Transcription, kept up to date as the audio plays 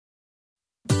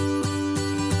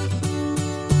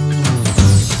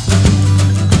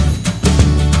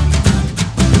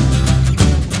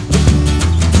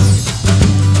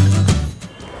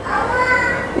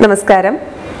നമസ്കാരം.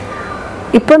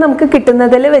 ഇപ്പോൾ നമുക്ക്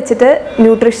കിട്ടുന്നതിൽ വെച്ചിട്ട്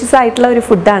ന്യൂട്രീഷ്യസ് ആയിട്ടുള്ള ഒരു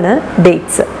ഫുഡാണ്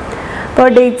ഡേറ്റ്സ്. അപ്പോൾ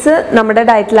ഡേറ്റ്സ് നമ്മുടെ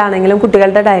ഡയറ്റിലാണെങ്കിലും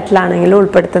കുട്ടികളുടെ ഡയറ്റിലാണെങ്കിലും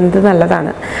ഉൾപ്പെടുത്തുന്നത്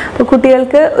നല്ലതാണ്. അപ്പോൾ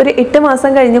കുട്ടികൾക്ക് ഒരു 8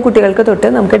 മാസം കഴിഞ്ഞ കുട്ടികൾക്ക് തൊട്ട്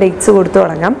നമുക്ക് ഡേറ്റ്സ് കൊടുത്തു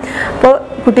തുടങ്ങാം. അപ്പോൾ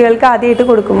കുട്ടികൾക്ക് ആദ്യമായിട്ട്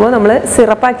കൊടുക്കുമ്പോൾ നമ്മൾ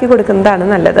സിറപ്പാക്കി കൊടുക്കുന്നതാണ്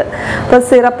നല്ലത്. അപ്പോൾ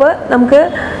സിറപ്പ് നമുക്ക്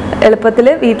എളുപ്പത്തിൽ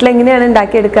വീട്ടിലെങ്ങനെയാണ്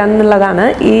ഉണ്ടാക്കിയെടുക്കുക എന്നുള്ളതാണ്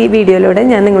ഈ വീഡിയോയിലൂടെ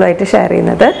ഞാൻ നിങ്ങളുമായിട്ട് ഷെയർ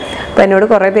ചെയ്യുന്നത്. അപ്പോൾ എന്നോട്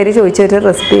കുറേ പേര് ചോദിച്ചൊരു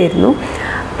റെസിപ്പി ആയിരുന്നു.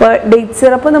 അപ്പോൾ ഡേറ്റ്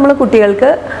സിറപ്പ് നമ്മൾ കുട്ടികൾക്ക്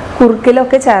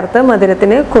കുറുക്കിലൊക്കെ ചേർത്ത്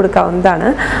മധുരത്തിന് കൊടുക്കാവുന്നതാണ്.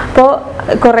 അപ്പോൾ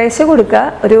കുറേശ്ശെ കൊടുക്കുക,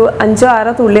 ഒരു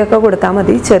 5-6 തുള്ളിയൊക്കെ കൊടുത്താൽ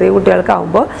മതി. ചെറിയ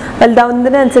കുട്ടികൾക്കാവുമ്പോൾ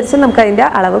വലുതാവുന്നതിനനുസരിച്ച് നമുക്ക് അതിൻ്റെ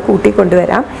അളവ്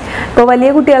കൂട്ടിക്കൊണ്ടുവരാം. ഇപ്പോൾ വലിയ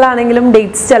കുട്ടികളാണെങ്കിലും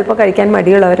ഡേറ്റ്സ് ചിലപ്പോൾ കഴിക്കാൻ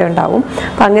മടിയുള്ളവരുണ്ടാവും.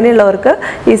 അപ്പോൾ അങ്ങനെയുള്ളവർക്ക്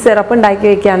ഈ സിറപ്പ് ഉണ്ടാക്കി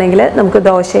വയ്ക്കുകയാണെങ്കിൽ നമുക്ക്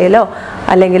ദോശയിലോ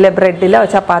അല്ലെങ്കിൽ ബ്രെഡിലോ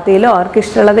ചപ്പാത്തിയിലോ അവർക്ക്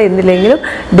ഇഷ്ടമുള്ളത് എന്തിലെങ്കിലും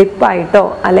ഡിപ്പായിട്ടോ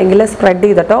അല്ലെങ്കിൽ സ്പ്രെഡ്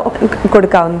ചെയ്തിട്ടോ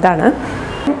കൊടുക്കാവുന്നതാണ്.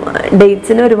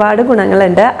 ഡേറ്റ്സിന് ഒരുപാട്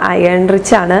ഗുണങ്ങളുണ്ട്. അയൺ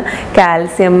റിച്ച് ആണ്,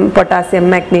 കാൽസ്യം, പൊട്ടാസ്യം,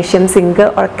 മാഗ്നീഷ്യം, സിങ്ക്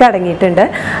ഒക്കെ അടങ്ങിയിട്ടുണ്ട്.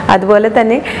 അതുപോലെ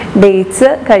തന്നെ ഡേറ്റ്സ്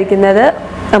കഴിക്കുന്നത്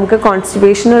നമുക്ക്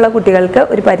കോൺസ്റ്റിപ്പേഷനുള്ള കുട്ടികൾക്ക്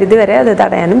ഒരു പരിധി വരെ അത്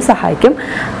തടയാനും സഹായിക്കും.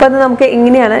 അപ്പോൾ അത് നമുക്ക്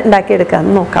എങ്ങനെയാണ്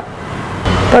ഉണ്ടാക്കിയെടുക്കാമെന്ന് നോക്കാം.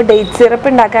 അപ്പോൾ ഡേറ്റ് സിറപ്പ്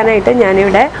ഉണ്ടാക്കാനായിട്ട്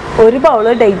ഞാനിവിടെ 1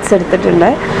 ബൗള് ഡേറ്റ്സ് എടുത്തിട്ടുണ്ട്.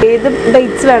 ഏത്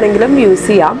ഡേറ്റ്സ് വേണമെങ്കിലും യൂസ്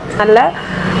ചെയ്യാം. നല്ല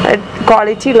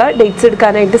ക്വാളിറ്റി ഉള്ള ഡേറ്റ്സ്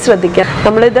എടുക്കാനായിട്ട് ശ്രദ്ധിക്കാം.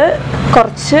 നമ്മളിത്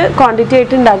കുറച്ച് ക്വാണ്ടിറ്റി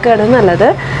ആയിട്ട് ഉണ്ടാക്കുകയാണ് നല്ലത്.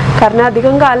 കാരണം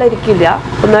അധികം കാലം ഇരിക്കില്ല,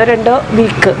 1-2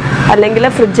 വീക്ക്, അല്ലെങ്കിൽ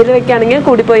ഫ്രിഡ്ജിൽ വെക്കുകയാണെങ്കിൽ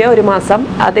കൂടിപ്പോയ 1 മാസം,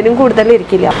 അതിനും കൂടുതൽ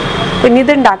ഇരിക്കില്ല. പിന്നെ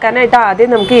ഇത് ഉണ്ടാക്കാനായിട്ട്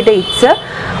ആദ്യം നമുക്ക് ഈ ഡേറ്റ്സ്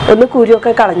ഒന്ന്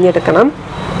കുരുവൊക്കെ കളഞ്ഞെടുക്കണം.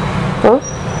 അപ്പോൾ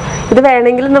ഇത്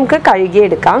വേണമെങ്കിൽ നമുക്ക്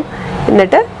കഴുകിയെടുക്കാം,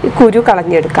 എന്നിട്ട് ഈ കുരു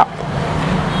കളഞ്ഞെടുക്കാം.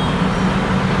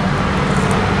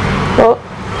 അപ്പോൾ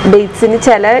ഡേറ്റ്സിന്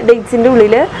ചില ഡേറ്റ്സിൻ്റെ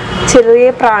ഉള്ളിൽ ചെറിയ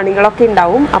പ്രാണികളൊക്കെ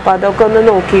ഉണ്ടാവും. അപ്പോൾ അതൊക്കെ ഒന്ന്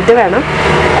നോക്കിയിട്ട് വേണം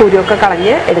കുരുവൊക്കെ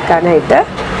കളഞ്ഞ് എടുക്കാനായിട്ട്.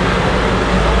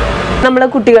 നമ്മൾ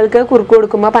കുട്ടികൾക്ക് കുറുക്ക്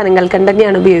കൊടുക്കുമ്പോൾ പനങ്ങൽക്കണ്ട്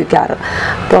തന്നെയാണ് ഉപയോഗിക്കാറ്.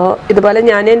 അപ്പോൾ ഇതുപോലെ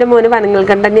ഞാൻ എൻ്റെ മോന്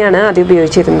പനങ്ങൽക്കണ്ട് തന്നെയാണ് ആദ്യം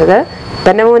ഉപയോഗിച്ചിരുന്നത്.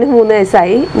 ഇപ്പം എൻ്റെ മോന് 3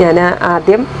 വയസ്സായി. ഞാൻ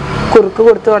ആദ്യം കുറുക്ക്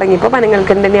കൊടുത്തു തുടങ്ങിയപ്പോൾ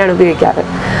പനങ്ങൽക്കണ്ട് തന്നെയാണ് ഉപയോഗിക്കാറ്.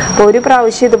 അപ്പോൾ ഒരു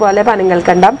പ്രാവശ്യം ഇതുപോലെ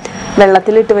പനങ്ങൽക്കണ്ടം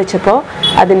വെള്ളത്തിലിട്ട് വെച്ചപ്പോൾ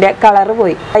അതിൻ്റെ കളറ്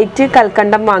പോയി. വൈറ്റ്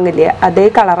കൽക്കണ്ടം വാങ്ങില്ലേ, അതേ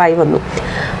കളറായി വന്നു.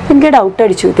 എനിക്ക് ഡൗട്ട്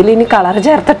അടിച്ചു, ഇതിൽ ഇനി കളർ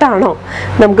ചേർത്തിട്ടാണോ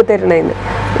നമുക്ക് തരണേന്ന്.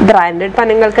 ബ്രാൻഡഡ്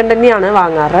പനങ്ങൽക്കണ്ട് തന്നെയാണ്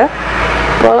വാങ്ങാറ്.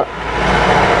 അപ്പോൾ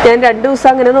ഞാൻ 2 ദിവസം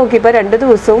അങ്ങനെ നോക്കിയപ്പോൾ 2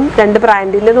 ദിവസവും 2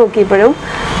 ബ്രാൻഡിൻ്റെ നോക്കിയപ്പോഴും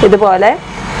ഇതുപോലെ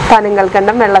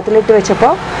പനങ്ങൽക്കണ്ടം വെള്ളത്തിലിട്ട്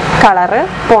വെച്ചപ്പോൾ കളറ്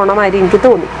പോണ മാതിരി എനിക്ക്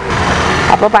തോന്നി.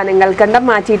 അപ്പോൾ പനങ്ങൽക്കണ്ടം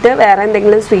മാറ്റിയിട്ട് വേറെ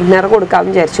എന്തെങ്കിലും സ്വീറ്റ്നർ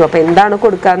കൊടുക്കാമെന്ന് വിചാരിച്ചു. അപ്പോൾ എന്താണ്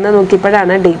കൊടുക്കാമെന്ന്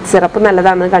നോക്കിയപ്പോഴാണ് ഡേറ്റ് സിറപ്പ്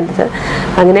നല്ലതാണെന്ന് കണ്ടത്.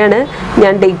 അങ്ങനെയാണ്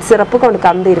ഞാൻ ഡേറ്റ് സിറപ്പ്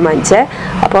കൊടുക്കാമെന്ന് തീരുമാനിച്ചത്.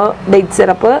 അപ്പോൾ ഡേറ്റ്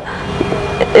സിറപ്പ്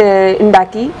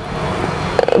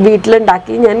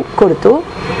വീട്ടിലുണ്ടാക്കി ഞാൻ കൊടുത്തു.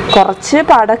 കുറച്ച്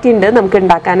പാടൊക്കെ ഉണ്ട് നമുക്ക്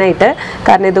ഉണ്ടാക്കാനായിട്ട്,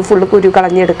 കാരണം ഇത് ഫുള്ള് കുരു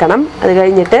കളഞ്ഞെടുക്കണം. അത്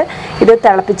കഴിഞ്ഞിട്ട് ഇത്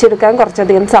തിളപ്പിച്ചെടുക്കാൻ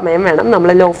കുറച്ചധികം സമയം വേണം. നമ്മൾ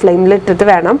ലോ ഫ്ലെയിമിൽ ഇട്ടിട്ട്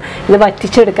വേണം ഇത്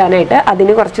വറ്റിച്ചെടുക്കാനായിട്ട്.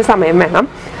 അതിന് കുറച്ച് സമയം വേണം.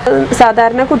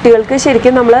 സാധാരണ കുട്ടികൾക്ക്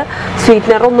ശരിക്കും നമ്മൾ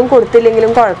സ്വീറ്റ്നറൊന്നും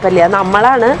കൊടുത്തില്ലെങ്കിലും കുഴപ്പമില്ല.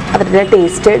 നമ്മളാണ് അവരുടെ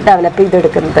ടേസ്റ്റ് ഡെവലപ്പ്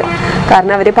ചെയ്തെടുക്കുന്നത്.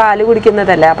 കാരണം അവർ പാല്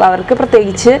കുടിക്കുന്നതല്ല. അപ്പോൾ അവർക്ക്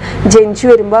പ്രത്യേകിച്ച് ജനിച്ചു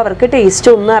വരുമ്പോൾ അവർക്ക്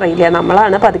ടേസ്റ്റ് ഒന്നും അറിയില്ല.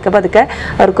 നമ്മളാണ് പതുക്കെ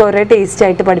അവർക്ക് ഓരോ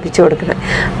ടേസ്റ്റായിട്ട് പഠിപ്പിച്ചു കൊടുക്കുന്നത്.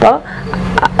 അപ്പോൾ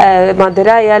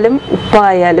മധുരമായാലും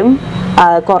ഉപ്പായാലും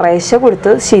കുറേശ്ശെ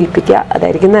കൊടുത്ത് ശീലിപ്പിക്കുക,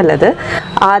 അതായിരിക്കും നല്ലത്.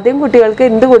 ആദ്യം കുട്ടികൾക്ക്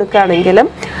എന്ത് കൊടുക്കുകയാണെങ്കിലും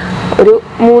ഒരു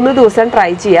 3 ദിവസം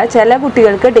ട്രൈ ചെയ്യുക. ചില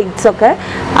കുട്ടികൾക്ക് ഡേറ്റ്സൊക്കെ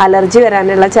അലർജി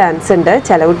വരാനുള്ള ചാൻസ് ഉണ്ട്,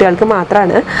 ചില കുട്ടികൾക്ക്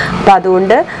മാത്രമാണ്. അപ്പോൾ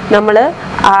അതുകൊണ്ട് നമ്മൾ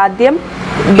ആദ്യം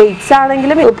ഡേറ്റ്സ്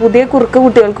ആണെങ്കിലും പുതിയ കുറുക്ക്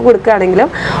കുട്ടികൾക്ക് കൊടുക്കുകയാണെങ്കിലും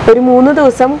ഒരു 3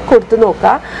 ദിവസം കൊടുത്തു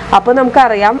നോക്കുക. അപ്പോൾ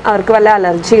നമുക്കറിയാം അവർക്ക് വല്ല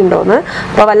അലർജി ഉണ്ടോയെന്ന്.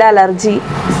 അപ്പോൾ വല്ല അലർജി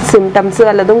സിംറ്റംസ്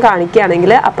വല്ലതും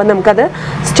കാണിക്കുകയാണെങ്കിൽ അപ്പം നമുക്കത്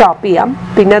സ്റ്റോപ്പ് ചെയ്യാം.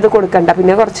 പിന്നെ അത് കൊടുക്കണ്ട.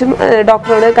 പിന്നെ കുറച്ച്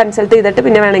ഡോക്ടറോട് കൺസൾട്ട് ചെയ്തിട്ട്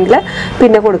പിന്നെ വേണമെങ്കിൽ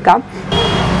പിന്നെ കൊടുക്കാം.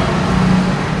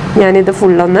 ഞാനിത്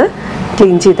ഫുള്ളൊന്ന്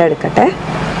ക്ലീൻ ചെയ്തെടുക്കട്ടെ.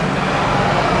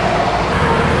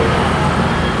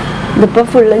 ഇതിപ്പോൾ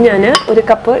ഫുള്ള് ഞാൻ 1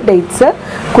 കപ്പ് ഡേറ്റ്സ്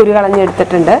കുരു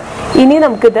കളഞ്ഞെടുത്തിട്ടുണ്ട്. ഇനി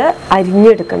നമുക്കിത്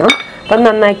അരിഞ്ഞെടുക്കണം. അപ്പം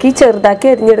നന്നാക്കി ചെറുതാക്കി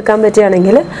അരിഞ്ഞെടുക്കാൻ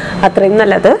പറ്റുകയാണെങ്കിൽ അത്രയും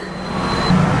നല്ലത്.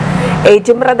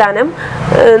 ഏറ്റവും പ്രധാനം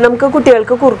നമുക്ക്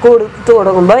കുട്ടികൾക്ക് കുറുക്ക് കൊടുത്തു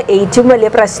തുടങ്ങുമ്പോൾ ഏറ്റവും വലിയ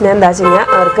പ്രശ്നം എന്താ വെച്ച് കഴിഞ്ഞാൽ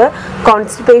അവർക്ക്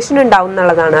കോൺസ്റ്റിപ്പേഷൻ ഉണ്ടാവും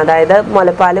എന്നുള്ളതാണ്. അതായത്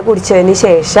മുലപ്പാൽ കുടിച്ചതിന്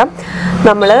ശേഷം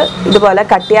നമ്മൾ ഇതുപോലെ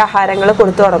കട്ടിയ ആഹാരങ്ങൾ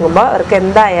കൊടുത്തു തുടങ്ങുമ്പോൾ അവർക്ക്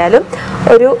എന്തായാലും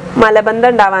ഒരു മലബന്ധം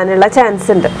ഉണ്ടാവാനുള്ള ചാൻസ്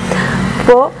ഉണ്ട്.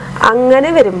 അപ്പോൾ അങ്ങനെ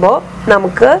വരുമ്പോൾ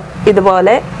നമുക്ക്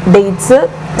ഇതുപോലെ ഡേറ്റ്സ്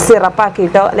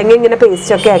സിറപ്പാക്കിയിട്ടോ അല്ലെങ്കിൽ ഇങ്ങനെ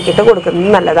പേസ്റ്റൊക്കെ ആക്കിയിട്ട് കൊടുക്കുന്നത്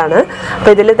നല്ലതാണ്.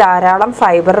 അപ്പോൾ ഇതിൽ ധാരാളം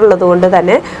ഫൈബർ ഉള്ളത് കൊണ്ട്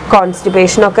തന്നെ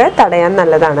കോൺസ്റ്റിപ്പേഷനൊക്കെ തടയാൻ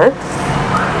നല്ലതാണ്.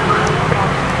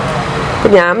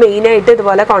 ഞാൻ മെയിനായിട്ട്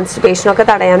ഇതുപോലെ കോൺസ്റ്റിപ്പേഷനൊക്കെ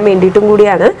തടയാൻ വേണ്ടിയിട്ടും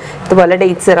കൂടിയാണ് ഇതുപോലെ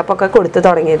ഡേറ്റ് സിറപ്പൊക്കെ കൊടുത്ത്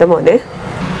തുടങ്ങിയത് മോന്.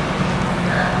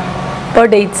 അപ്പോൾ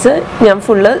അപ്പോൾ ഡേറ്റ്സ് ഞാൻ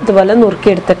ഫുള്ള് ഇതുപോലെ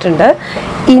നുറുക്കിയെടുത്തിട്ടുണ്ട്.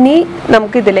 ഇനി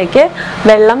നമുക്കിതിലേക്ക്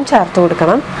വെള്ളം ചേർത്ത്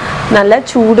കൊടുക്കണം. നല്ല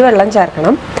ചൂട് വെള്ളം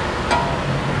ചേർക്കണം.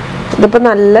 ഇതിപ്പോൾ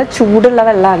നല്ല ചൂടുള്ള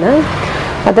വെള്ളമാണ്.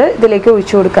 അത് ഇതിലേക്ക്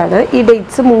ഒഴിച്ചു കൊടുക്കുകയാണ്. ഈ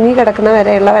ഡേറ്റ്സ് മുങ്ങി കിടക്കുന്ന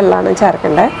വരെയുള്ള വെള്ളമാണ്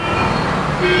ചേർക്കേണ്ടത്.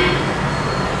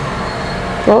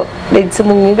 അപ്പോൾ ഡേറ്റ്സ്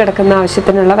മുങ്ങി കിടക്കുന്ന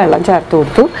ആവശ്യത്തിനുള്ള വെള്ളം ചേർത്ത്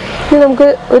കൊടുത്തു. ഇനി നമുക്ക്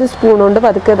ഒരു സ്പൂൺ കൊണ്ട്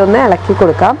പതുക്കെ ഇതൊന്ന് ഇളക്കി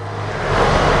കൊടുക്കാം.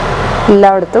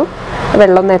 എല്ലായിടത്തും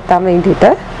വെള്ളം ഒന്ന് എത്താൻ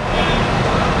വേണ്ടിയിട്ട്.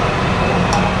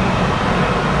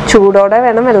 ചൂടോടെ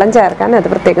വേണം വെള്ളം ചേർക്കാൻ, അത്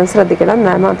പ്രത്യേകം ശ്രദ്ധിക്കണം.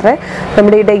 എന്നാൽ മാത്രമേ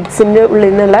നമ്മുടെ ഈ ഡേറ്റ്സിൻ്റെ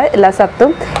ഉള്ളിൽ നിന്നുള്ള എല്ലാ സത്തും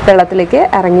വെള്ളത്തിലേക്ക്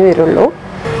ഇറങ്ങി വരുള്ളൂ.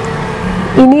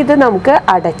 ഇനി ഇത് നമുക്ക്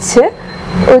അടച്ച്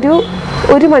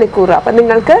ഒരു മണിക്കൂർ, അപ്പം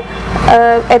നിങ്ങൾക്ക്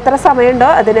എത്ര സമയമുണ്ടോ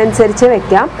അതിനനുസരിച്ച്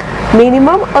വെക്കാം.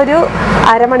 മിനിമം ഒരു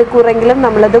അരമണിക്കൂറെങ്കിലും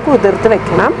നമ്മളത് കുതിർത്ത്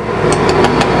വെക്കണം.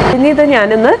 ഇനി ഇത്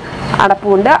ഞാനൊന്ന്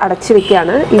അടപ്പുകൊണ്ട് അടച്ച്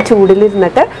വെക്കുകയാണ്. ഈ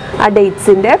ചൂടിലിരുന്നിട്ട് ആ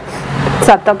ഡേറ്റ്സിൻ്റെ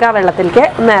സത്തൊക്കെ ആ വെള്ളത്തിലേക്ക്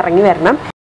ഒന്ന് ഇറങ്ങി വരണം.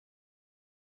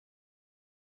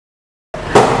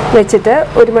 വെച്ചിട്ട്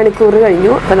ഒരു മണിക്കൂർ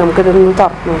കഴിഞ്ഞു. അപ്പോൾ നമുക്കിതൊന്ന്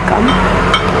തുറന്ന് നോക്കാം.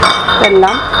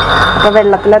 അപ്പോൾ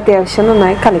വെള്ളത്തിൽ അത്യാവശ്യം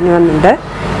നന്നായി കലങ്ങി വന്നിട്ടുണ്ട്.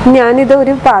 ഞാനിത്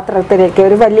ഒരു പാത്രത്തിലേക്ക്,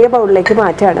 ഒരു വലിയ ബൗളിലേക്ക്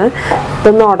മാറ്റാണ്.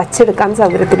 ഇതൊന്ന് ഉടച്ചെടുക്കാൻ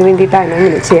സൗകര്യത്തിന് വേണ്ടിയിട്ടാണ്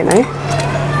ഇങ്ങനെ ചെയ്യണേ.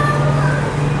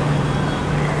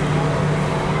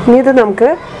 ഇനി ഇത് നമുക്ക്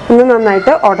ഒന്ന്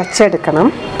നന്നായിട്ട് ഉടച്ചെടുക്കണം.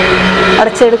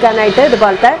 ഉടച്ചെടുക്കാനായിട്ട്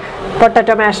ഇതുപോലത്തെ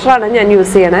പൊട്ടറ്റോ മാഷറാണ് ഞാൻ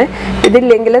യൂസ് ചെയ്യണേ.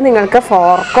 ഇതില്ലെങ്കിൽ നിങ്ങൾക്ക്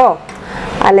ഫോർക്കോ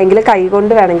അല്ലെങ്കിൽ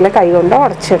കൈകൊണ്ട് വേണമെങ്കിൽ കൈകൊണ്ട്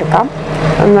ഉടച്ചെടുക്കാം.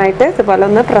 നന്നായിട്ട് ഇതുപോലെ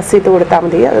ഒന്ന് പ്രസ് ചെയ്ത് കൊടുത്താൽ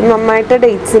മതി. അത് നന്നായിട്ട്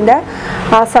ഡേറ്റ്സിൻ്റെ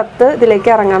ആ സത്ത് ഇതിലേക്ക്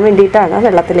ഇറങ്ങാൻ വേണ്ടിയിട്ടാണ്.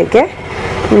 വെള്ളത്തിലേക്ക്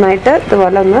നന്നായിട്ട്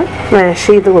ഇതുപോലെ ഒന്ന് മാഷ്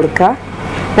ചെയ്ത് കൊടുക്കുക.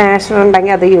 മാഷർ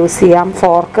ഉണ്ടെങ്കിൽ അത് യൂസ് ചെയ്യാം,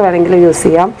 ഫോർക്ക് വേണമെങ്കിൽ യൂസ്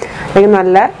ചെയ്യാം, അല്ലെങ്കിൽ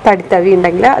നല്ല തടിത്തവി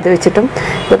ഉണ്ടെങ്കിൽ അത് വെച്ചിട്ടും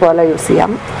ഇതുപോലെ യൂസ്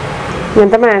ചെയ്യാം.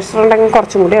 ഇങ്ങനത്തെ മാഷർ ഉണ്ടെങ്കിൽ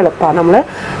കുറച്ചും കൂടി എളുപ്പമാണ്. നമ്മൾ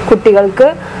കുട്ടികൾക്ക്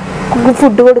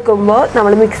ഫുഡ് കൊടുക്കുമ്പോൾ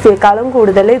നമ്മൾ മിക്സിയേക്കാളും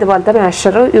കൂടുതൽ ഇതുപോലത്തെ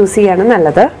മാഷർ യൂസ് ചെയ്യാണ്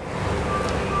നല്ലത്.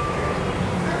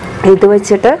 ഇത്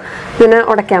വെച്ചിട്ട് ഇങ്ങനെ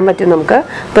ഉടയ്ക്കാൻ പറ്റും നമുക്ക്.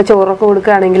 ഇപ്പോൾ ചോറൊക്കെ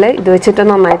കൊടുക്കുകയാണെങ്കിൽ ഇത് വെച്ചിട്ട്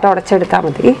നന്നായിട്ട് ഉടച്ചെടുത്താൽ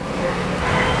മതി.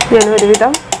 ഞാൻ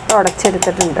ഒരുവിധം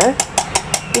ഉടച്ചെടുത്തിട്ടുണ്ട്.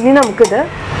 ഇനി നമുക്കിത്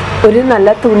ഒരു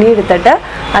നല്ല തുണി എടുത്തിട്ട്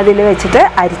അതിൽ വെച്ചിട്ട്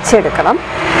അരിച്ചെടുക്കണം.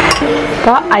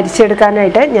 അപ്പോൾ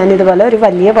അരിച്ചെടുക്കാനായിട്ട് ഞാനിതുപോലെ ഒരു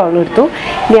വലിയ ബൗൾ എടുത്തു.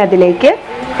 ഇനി അതിലേക്ക്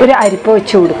ഒരു അരിപ്പ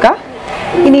വെച്ച് കൊടുക്കുക.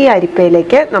 ഇനി ഈ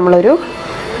അരിപ്പയിലേക്ക് നമ്മളൊരു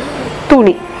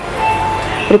തുണി,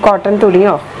 ഒരു കോട്ടൺ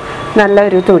തുണിയോ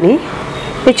നല്ലൊരു തുണി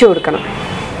വെച്ച് കൊടുക്കണം.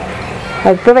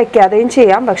 അരിപ്പ വയ്ക്കാതെയും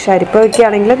ചെയ്യാം, പക്ഷെ അരിപ്പ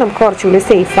വയ്ക്കുകയാണെങ്കിൽ നമുക്ക് കുറച്ചുകൂടി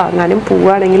സേഫ് ആകാനും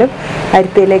പോവുകയാണെങ്കിലും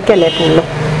അരിപ്പയിലേക്കല്ലേ പോകുള്ളൂ.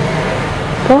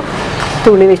 അപ്പോൾ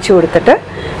തുണി വെച്ച് കൊടുത്തിട്ട്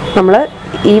നമ്മൾ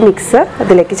ഈ മിക്സ്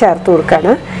അതിലേക്ക് ചേർത്ത്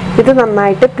കൊടുക്കുകയാണ്. ഇത്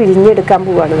നന്നായിട്ട് പിഴിഞ്ഞെടുക്കാൻ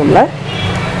പോവുകയാണ് നമ്മൾ.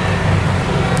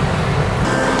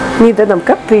 ഇനി ഇത്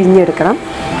നമുക്ക് പിഴിഞ്ഞെടുക്കണം.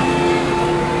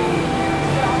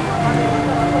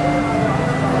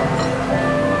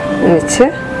 വെച്ച്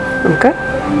നമുക്ക്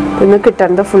ഇന്ന്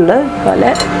കിട്ടേണ്ടത് ഫുള്ള്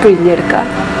ഇതുപോലെ പിഴിഞ്ഞെടുക്കാം.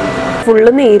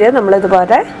 ഫുള്ള് നീര്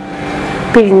നമ്മളിതുപോലെ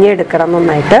പിഴിഞ്ഞെടുക്കണം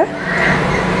നന്നായിട്ട്.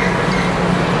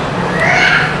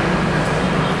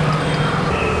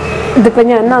 ഇതിപ്പോൾ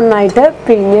ഞാൻ നന്നായിട്ട്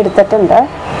പിഴിഞ്ഞെടുത്തിട്ടുണ്ട്.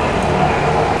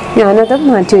 ഞാനത്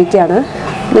മാറ്റി വയ്ക്കുകയാണ്.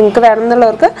 നിങ്ങൾക്ക്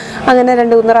വേണമെന്നുള്ളവർക്ക് അങ്ങനെ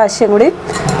 2-3 പ്രാവശ്യം കൂടി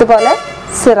ഇതുപോലെ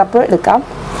സിറപ്പ് എടുക്കാം.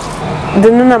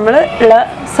 ഇതിന്ന് നമ്മൾ ഉള്ള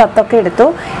സത്തൊക്കെ എടുത്തു.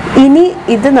 ഇനി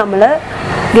ഇത് നമ്മൾ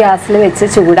ഗ്യാസിൽ വെച്ച്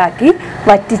ചൂടാക്കി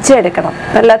വറ്റിച്ചെടുക്കണം.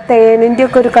 നല്ല തേനിൻ്റെ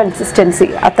ഒക്കെ ഒരു കൺസിസ്റ്റൻസി,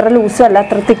 അത്ര ലൂസും അല്ല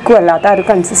അത്ര തിക്കും അല്ലാത്ത ആ ഒരു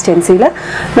കൺസിസ്റ്റൻസിയിൽ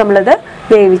നമ്മളിത്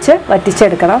വേവിച്ച്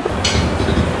വറ്റിച്ചെടുക്കണം.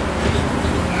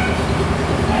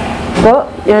 അപ്പോൾ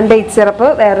ഞാൻ ഡേറ്റ് സിറപ്പ്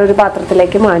വേറൊരു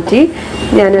പാത്രത്തിലേക്ക് മാറ്റി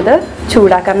ഞാനിത്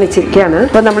ചൂടാക്കാൻ വെച്ചിരിക്കുകയാണ്.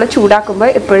 അപ്പോൾ നമ്മൾ ചൂടാക്കുമ്പോൾ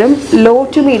എപ്പോഴും ലോ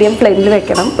ടു മീഡിയം ഫ്ലെയിമിൽ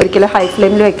വെക്കണം, ഒരിക്കലും ഹൈ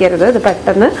ഫ്ലെയിമിൽ വെക്കരുത്. ഇത്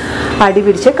പെട്ടെന്ന് അടി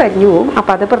പിടിച്ച് കരിഞ്ഞു പോകും.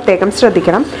 അപ്പോൾ അത് പ്രത്യേകം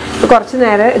ശ്രദ്ധിക്കണം. കുറച്ച്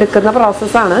നേരം എടുക്കുന്ന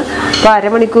പ്രോസസ്സാണ്. അപ്പോൾ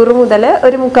അരമണിക്കൂർ മുതൽ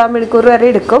ഒരു 3/4 മണിക്കൂർ വരെ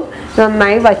എടുക്കും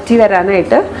നന്നായി വറ്റി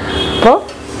വരാനായിട്ട്. അപ്പോൾ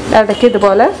ഇടയ്ക്ക്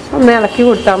ഇതുപോലെ ഒന്ന് ഇളക്കി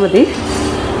കൊടുത്താൽ മതി.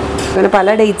 അങ്ങനെ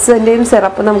പല ഡേറ്റ്സിൻ്റെയും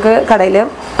സിറപ്പ് നമുക്ക് കടയിൽ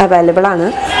അവൈലബിൾ ആണ്.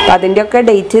 അപ്പോൾ അതിൻ്റെയൊക്കെ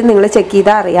ഡേറ്റ് നിങ്ങൾ ചെക്ക്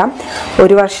ചെയ്താൽ അറിയാം.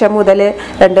 1 വർഷം മുതൽ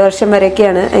 2 വർഷം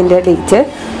വരെയൊക്കെയാണ് അതിൻ്റെ ഡേറ്റ്.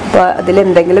 അപ്പോൾ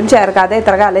അതിലെന്തെങ്കിലും ചേർക്കാതെ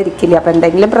എത്ര കാലം ഇരിക്കില്ല. അപ്പോൾ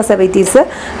എന്തെങ്കിലും പ്രിസർവേറ്റീവ്സ്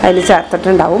അതിൽ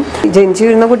ചേർത്തിട്ടുണ്ടാവും. ജനിച്ചു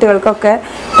വീഴുന്ന കുട്ടികൾക്കൊക്കെ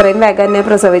ഇത്രയും വേഗം തന്നെ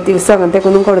പ്രിസർവേറ്റീവ്സ്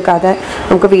അങ്ങനത്തെയൊക്കെ ഒന്നും കൊടുക്കാതെ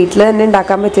നമുക്ക് വീട്ടിൽ തന്നെ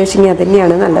ഉണ്ടാക്കാൻ പറ്റുക വെച്ചെങ്കിൽ അത്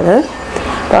തന്നെയാണ് നല്ലത്.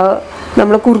 അപ്പോൾ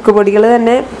നമ്മൾ കുറുക്ക് പൊടികൾ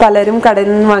തന്നെ പലരും കടയിൽ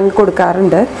നിന്ന് വാങ്ങി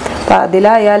കൊടുക്കാറുണ്ട്. അപ്പോൾ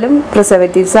അതിലായാലും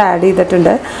പ്രിസർവേറ്റീവ്സ് ആഡ്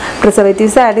ചെയ്തിട്ടുണ്ട്.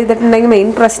 പ്രിസർവേറ്റീവ്സ് ആഡ് ചെയ്തിട്ടുണ്ടെങ്കിൽ മെയിൻ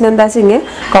പ്രശ്നം എന്താ വെച്ചെങ്കിൽ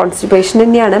കോൺസ്റ്റിപ്പേഷൻ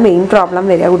തന്നെയാണ് മെയിൻ പ്രോബ്ലം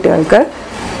വരിക കുട്ടികൾക്ക്.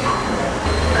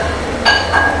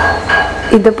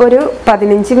 ഇതിപ്പോൾ ഒരു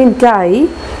 15 മിനിറ്റ് ആയി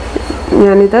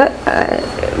ഞാനിത്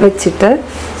വെച്ചിട്ട്.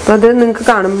 അപ്പോൾ അത് നിങ്ങൾക്ക്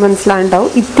കാണുമ്പോൾ മനസ്സിലായിട്ടുണ്ടാവും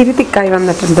ഇത്തിരി തിക്കായി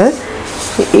വന്നിട്ടുണ്ട്.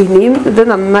 ഇനിയും ഇത്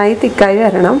നന്നായി തിക്കായി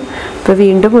വരണം. അപ്പോൾ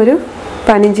വീണ്ടും ഒരു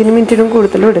 15 മിനിറ്റിനും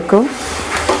കൂടുതലും എടുക്കും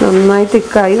നന്നായി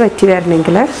തിക്കായി വറ്റി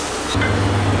വരണമെങ്കിൽ.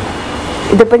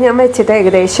 ഇതിപ്പോൾ ഞാൻ വെച്ചിട്ട്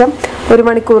ഏകദേശം 1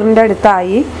 മണിക്കൂറിൻ്റെ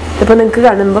അടുത്തായി. ഇതിപ്പോൾ നിങ്ങൾക്ക്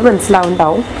കാണുമ്പോൾ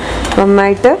മനസ്സിലാവുണ്ടാവും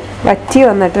നന്നായിട്ട് വറ്റി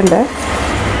വന്നിട്ടുണ്ട്.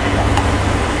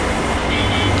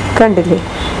 കണ്ടില്ലേ,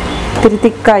 ഇത്തിരി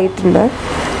തിക്കായിട്ടുണ്ട്.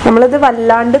 നമ്മളിത്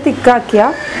വല്ലാണ്ട്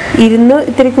തിക്കാക്കിയാൽ ഇരുന്ന്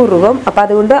ഇത്തിരി കുറുകും. അപ്പോൾ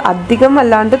അതുകൊണ്ട് അധികം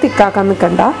വല്ലാണ്ട് തിക്കാക്കാൻ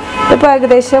നിൽക്കണ്ട. ഇപ്പോൾ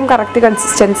ഏകദേശം കറക്റ്റ്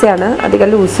കൺസിസ്റ്റൻസിയാണ്. അധികം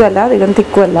ലൂസും അല്ല അധികം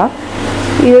തിക്കും അല്ല.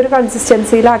 ഈ ഒരു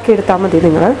കൺസിസ്റ്റൻസിയിലാക്കി എടുത്താൽ മതി.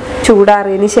 നിങ്ങൾ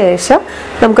ചൂടാറിയതിന് ശേഷം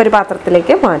നമുക്കൊരു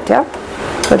പാത്രത്തിലേക്ക് മാറ്റാം.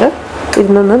 അത്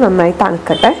ഇരുന്നൊന്ന് നന്നായി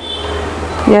തണുക്കട്ടെ.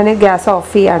 ഞാൻ ഗ്യാസ്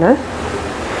ഓഫ് ചെയ്യാണ്.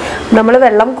 നമ്മൾ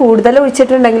വെള്ളം കൂടുതൽ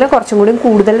ഒഴിച്ചിട്ടുണ്ടെങ്കിൽ കുറച്ചും കൂടി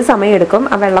കൂടുതൽ സമയം എടുക്കും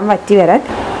ആ വെള്ളം വറ്റി വരാൻ.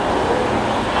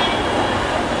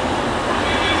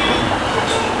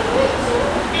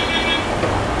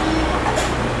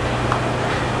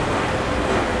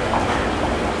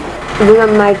 ഇത്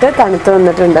നന്നായിട്ട് തണുത്ത്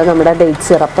വന്നിട്ടുണ്ട് നമ്മുടെ ഡേറ്റ്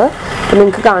സിറപ്പ്. അപ്പോൾ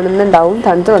നിങ്ങൾക്ക് കാണുന്നുണ്ടാവും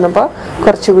തണുത്ത് വന്നപ്പോൾ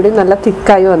കുറച്ചുകൂടി നല്ല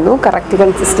തിക്കായി വന്നു. കറക്റ്റ്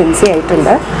കൺസിസ്റ്റൻസി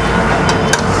ആയിട്ടുണ്ട്.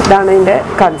 ഇതാണ് ഇതിൻ്റെ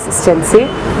കൺസിസ്റ്റൻസി.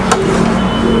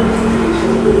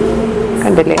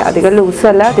 കണ്ടില്ലേ, അധികം ലൂസും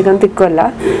അല്ല അധികം തിക്കും അല്ല.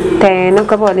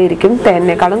 തേനൊക്കെ പോലെ ഇരിക്കും.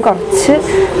 തേനേക്കാളും കുറച്ച്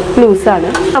ലൂസാണ്.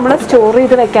 നമ്മൾ സ്റ്റോർ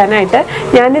ചെയ്ത് വെക്കാനായിട്ട്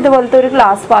ഞാൻ ഇതുപോലത്തെ ഒരു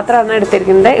ഗ്ലാസ് പാത്രമാണ്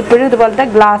എടുത്തിരിക്കുന്നത്. എപ്പോഴും ഇതുപോലത്തെ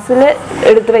ഗ്ലാസ്സിൽ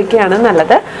എടുത്ത് വെക്കുകയാണ്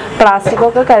നല്ലത്.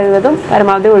 പ്ലാസ്റ്റിക്കൊക്കെ കഴിവതും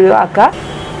പരമാവധി ഒഴിവാക്കുക.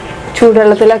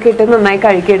 ചൂടുവെള്ളത്തിലൊക്കെ ഇട്ട് നന്നായി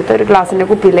കഴുകിയെടുത്ത് ഒരു ഗ്ലാസിൻ്റെ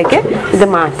കുപ്പിയിലേക്ക് ഇത്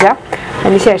മാറ്റാം.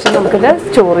 അതിനുശേഷം നമുക്കിത്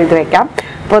സ്റ്റോർ ചെയ്ത് വെക്കാം.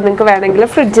 അപ്പോൾ നിങ്ങൾക്ക് വേണമെങ്കിൽ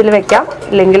ഫ്രിഡ്ജിൽ വെക്കാം,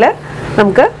 ഇല്ലെങ്കിൽ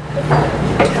നമുക്ക്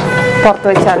പുറത്ത്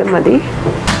വെച്ചാലും മതി.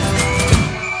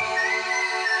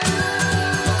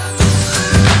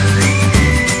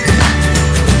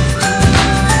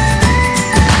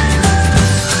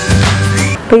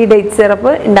 അപ്പോൾ ഈ ഡേറ്റ്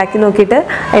സിറപ്പ് ഉണ്ടാക്കി നോക്കിയിട്ട്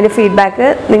അതിൻ്റെ ഫീഡ്ബാക്ക്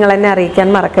നിങ്ങൾ എന്നെ അറിയിക്കാൻ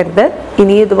മറക്കരുത്.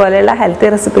 ഇനി ഇതുപോലെയുള്ള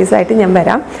ഹെൽത്തി റെസിപ്പീസായിട്ട് ഞാൻ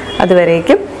വരാം.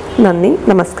 അതുവരേക്കും നന്ദി,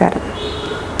 നമസ്കാരം.